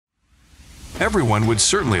Everyone would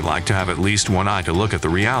certainly like to have at least one eye to look at the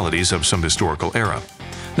realities of some historical era,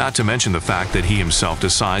 not to mention the fact that he himself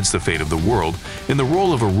decides the fate of the world in the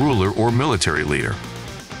role of a ruler or military leader.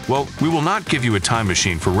 Well, we will not give you a time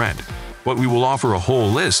machine for rent, but we will offer a whole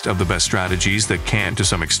list of the best strategies that can, to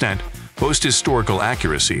some extent, boast historical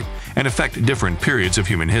accuracy and affect different periods of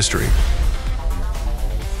human history.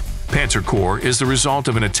 Panzer Corps is the result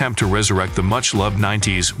of an attempt to resurrect the much-loved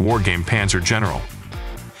 90s wargame Panzer General.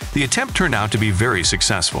 The attempt turned out to be very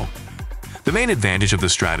successful. The main advantage of the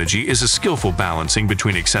strategy is a skillful balancing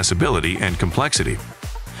between accessibility and complexity.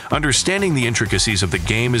 Understanding the intricacies of the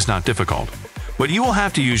game is not difficult, but you will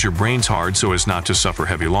have to use your brains hard so as not to suffer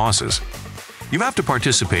heavy losses. You have to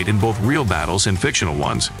participate in both real battles and fictional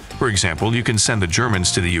ones. For example, you can send the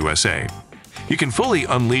Germans to the USA. You can fully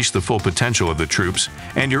unleash the full potential of the troops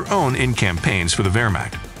and your own in campaigns for the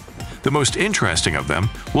Wehrmacht. The most interesting of them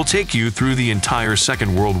will take you through the entire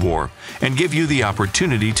Second World War and give you the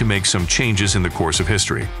opportunity to make some changes in the course of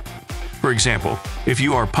history. For example, if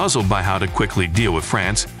you are puzzled by how to quickly deal with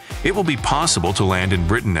France, it will be possible to land in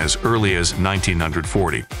Britain as early as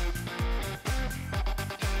 1940.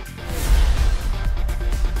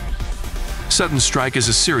 Sudden Strike is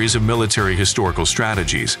a series of military historical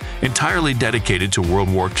strategies entirely dedicated to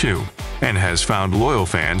World War II and has found loyal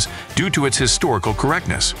fans due to its historical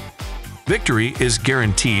correctness. Victory is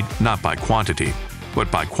guaranteed not by quantity, but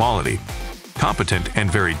by quality. Competent and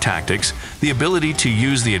varied tactics, the ability to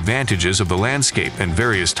use the advantages of the landscape and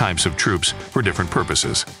various types of troops for different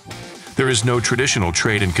purposes. There is no traditional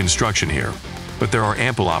trade in construction here, but there are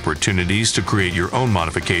ample opportunities to create your own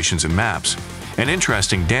modifications and maps. An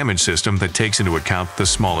interesting damage system that takes into account the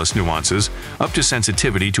smallest nuances, up to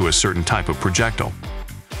sensitivity to a certain type of projectile.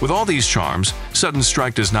 With all these charms, Sudden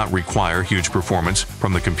Strike does not require huge performance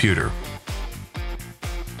from the computer.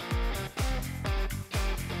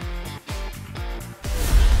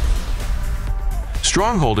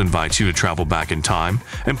 Stronghold invites you to travel back in time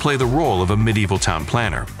and play the role of a medieval town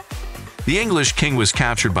planner. The English king was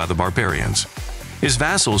captured by the barbarians. His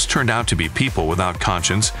vassals turned out to be people without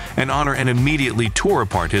conscience and honor and immediately tore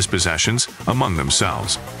apart his possessions among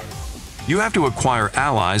themselves. You have to acquire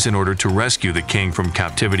allies in order to rescue the king from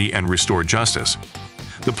captivity and restore justice.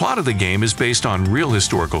 The plot of the game is based on real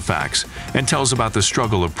historical facts and tells about the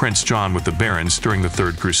struggle of Prince John with the barons during the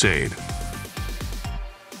Third Crusade.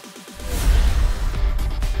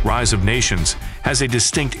 Rise of Nations has a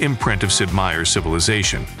distinct imprint of Sid Meier's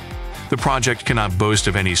civilization. The project cannot boast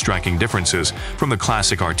of any striking differences from the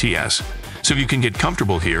classic RTS, so you can get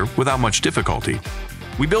comfortable here without much difficulty.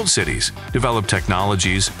 We build cities, develop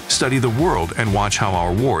technologies, study the world, and watch how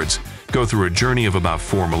our wards go through a journey of about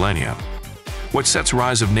 4 millennia. What sets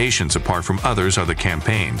Rise of Nations apart from others are the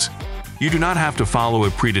campaigns. You do not have to follow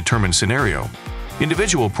a predetermined scenario.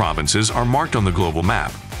 Individual provinces are marked on the global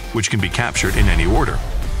map, which can be captured in any order.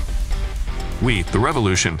 The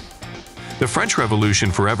Revolution. The French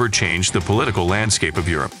Revolution forever changed the political landscape of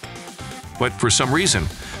Europe. But for some reason,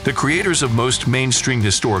 the creators of most mainstream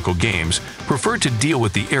historical games preferred to deal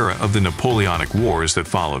with the era of the Napoleonic Wars that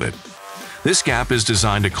followed it. This gap is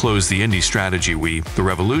designed to close the indie strategy the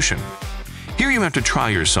Revolution. Here you have to try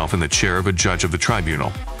yourself in the chair of a judge of the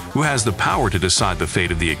tribunal, who has the power to decide the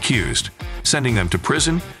fate of the accused, sending them to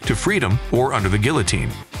prison, to freedom, or under the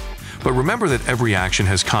guillotine. But remember that every action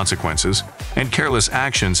has consequences, and careless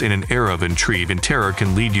actions in an era of intrigue and terror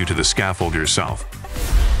can lead you to the scaffold yourself.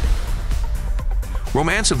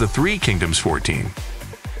 Romance of the Three Kingdoms 14.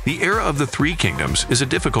 The era of the Three Kingdoms is a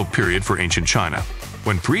difficult period for ancient China,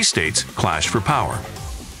 when 3 states clash for power.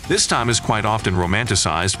 This time is quite often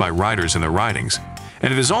romanticized by writers in their writings,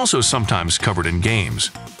 and it is also sometimes covered in games.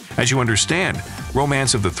 As you understand,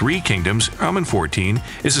 Romance of the Three Kingdoms, 14,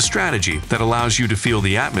 is a strategy that allows you to feel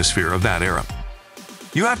the atmosphere of that era.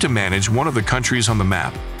 You have to manage one of the countries on the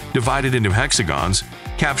map, divide it into hexagons,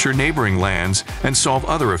 capture neighboring lands, and solve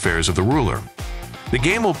other affairs of the ruler. The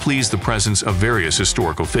game will please the presence of various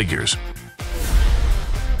historical figures.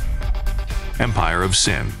 Empire of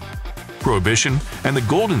Sin. Prohibition and the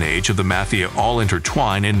golden age of the mafia all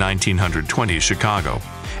intertwine in 1920s Chicago,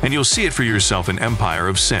 and you'll see it for yourself in Empire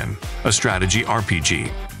of Sin, a strategy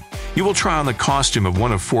RPG. You will try on the costume of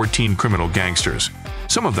one of 14 criminal gangsters.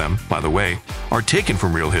 Some of them, by the way, are taken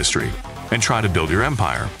from real history, and try to build your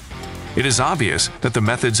empire. It is obvious that the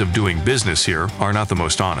methods of doing business here are not the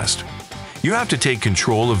most honest. You have to take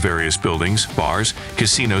control of various buildings, bars,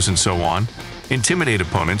 casinos, and so on, intimidate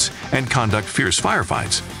opponents, and conduct fierce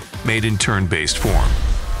firefights, made in turn-based form.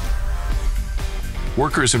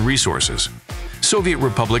 Workers and resources. Soviet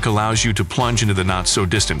Republic allows you to plunge into the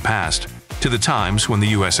not-so-distant past, to the times when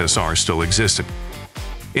the USSR still existed.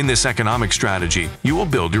 In this economic strategy, you will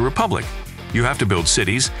build your republic. You have to build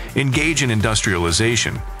cities, engage in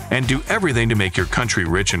industrialization, and do everything to make your country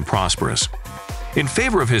rich and prosperous. In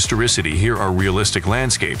favor of historicity, here are realistic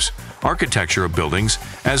landscapes, architecture of buildings,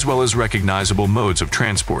 as well as recognizable modes of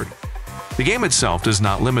transport. The game itself does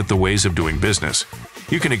not limit the ways of doing business.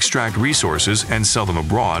 You can extract resources and sell them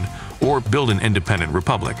abroad, or build an independent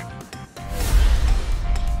republic.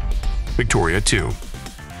 Victoria 2.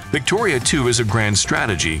 Victoria 2 is a grand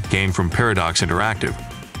strategy game from Paradox Interactive,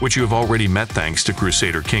 which you have already met thanks to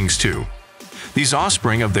Crusader Kings 2. These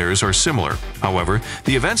offspring of theirs are similar. However,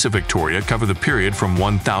 the events of Victoria cover the period from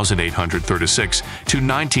 1836 to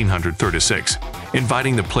 1936,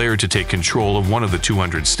 inviting the player to take control of one of the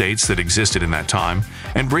 200 states that existed in that time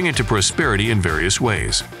and bring it to prosperity in various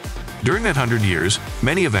ways. During that 100 years,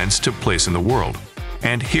 many events took place in the world,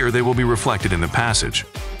 and here they will be reflected in the passage.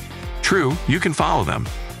 True, you can follow them,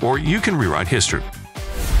 or you can rewrite history.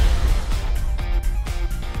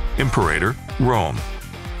 Imperator, Rome.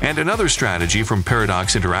 And another strategy from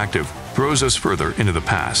Paradox Interactive throws us further into the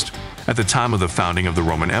past, at the time of the founding of the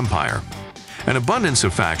Roman Empire. An abundance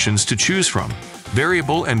of factions to choose from,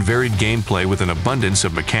 variable and varied gameplay with an abundance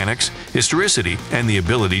of mechanics, historicity, and the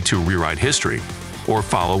ability to rewrite history, or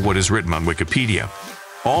follow what is written on Wikipedia.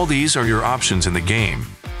 All these are your options in the game.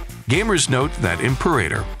 Gamers note that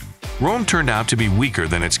Imperator, Rome turned out to be weaker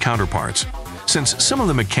than its counterparts, since some of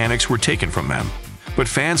the mechanics were taken from them, but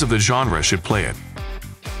fans of the genre should play it.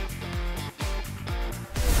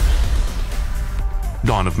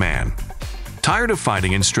 Dawn of Man. Tired of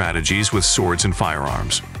fighting in strategies with swords and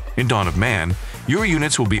firearms? In Dawn of Man, your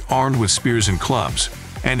units will be armed with spears and clubs,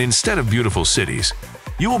 and instead of beautiful cities,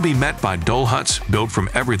 you will be met by dull huts built from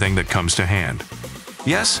everything that comes to hand.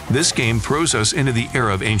 Yes, this game throws us into the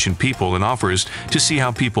era of ancient people and offers to see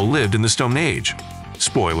how people lived in the Stone Age.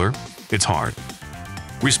 Spoiler, it's hard.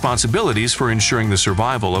 Responsibilities for ensuring the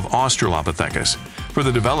survival of Australopithecus, for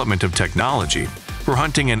the development of technology, for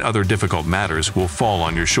hunting and other difficult matters will fall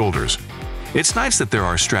on your shoulders. It's nice that there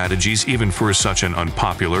are strategies even for such an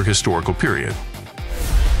unpopular historical period.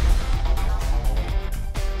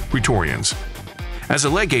 Praetorians. As a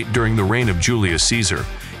legate during the reign of Julius Caesar,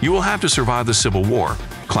 you will have to survive the Civil War,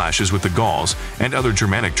 clashes with the Gauls, and other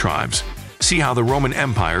Germanic tribes. See how the Roman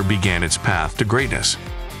Empire began its path to greatness.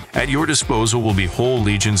 At your disposal will be whole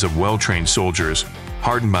legions of well-trained soldiers,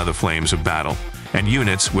 hardened by the flames of battle, and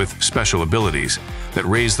units with special abilities that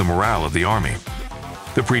raise the morale of the army.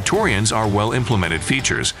 The Praetorians are well-implemented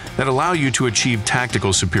features that allow you to achieve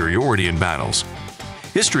tactical superiority in battles.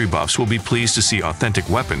 History buffs will be pleased to see authentic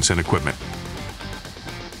weapons and equipment.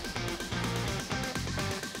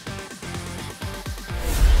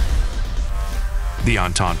 The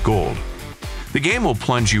Entente Gold. The game will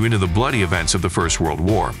plunge you into the bloody events of the First World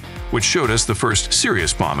War, which showed us the first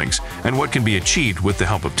serious bombings and what can be achieved with the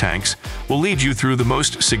help of tanks, will lead you through the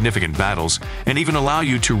most significant battles and even allow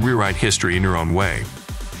you to rewrite history in your own way.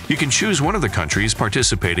 You can choose one of the countries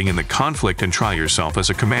participating in the conflict and try yourself as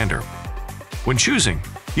a commander. When choosing,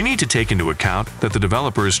 you need to take into account that the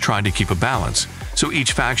developers tried to keep a balance, so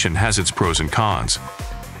each faction has its pros and cons.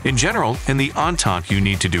 In general, in the Entente you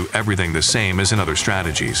need to do everything the same as in other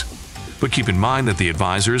strategies. But keep in mind that the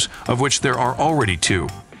advisors, of which there are already 2,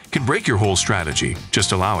 can break your whole strategy,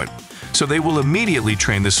 just allow it. So they will immediately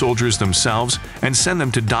train the soldiers themselves and send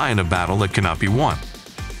them to die in a battle that cannot be won.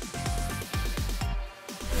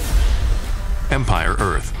 Empire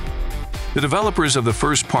Earth. The developers of the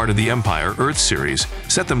first part of the Empire Earth series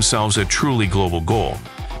set themselves a truly global goal,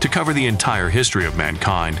 to cover the entire history of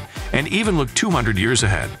mankind and even look 200 years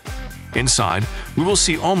ahead. Inside, we will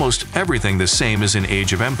see almost everything the same as in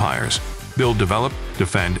Age of Empires: build, develop,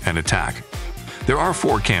 defend, and attack. There are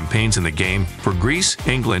 4 campaigns in the game for Greece,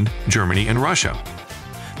 England, Germany, and Russia.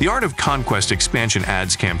 The Art of Conquest expansion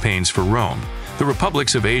adds campaigns for Rome, the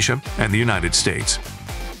republics of Asia, and the United States.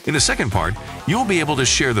 In the second part, you will be able to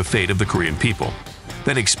share the fate of the Korean people,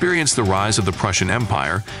 then experience the rise of the Prussian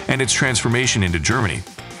Empire and its transformation into Germany,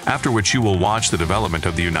 after which you will watch the development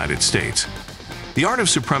of the United States. The Art of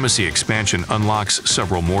Supremacy expansion unlocks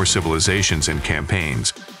several more civilizations and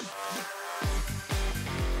campaigns.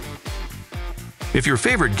 If your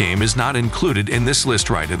favorite game is not included in this list,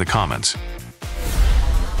 write in the comments.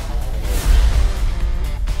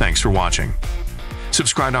 Thanks for watching.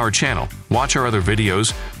 Subscribe to our channel, watch our other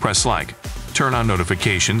videos, press like, turn on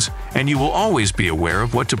notifications, and you will always be aware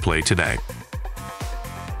of what to play today.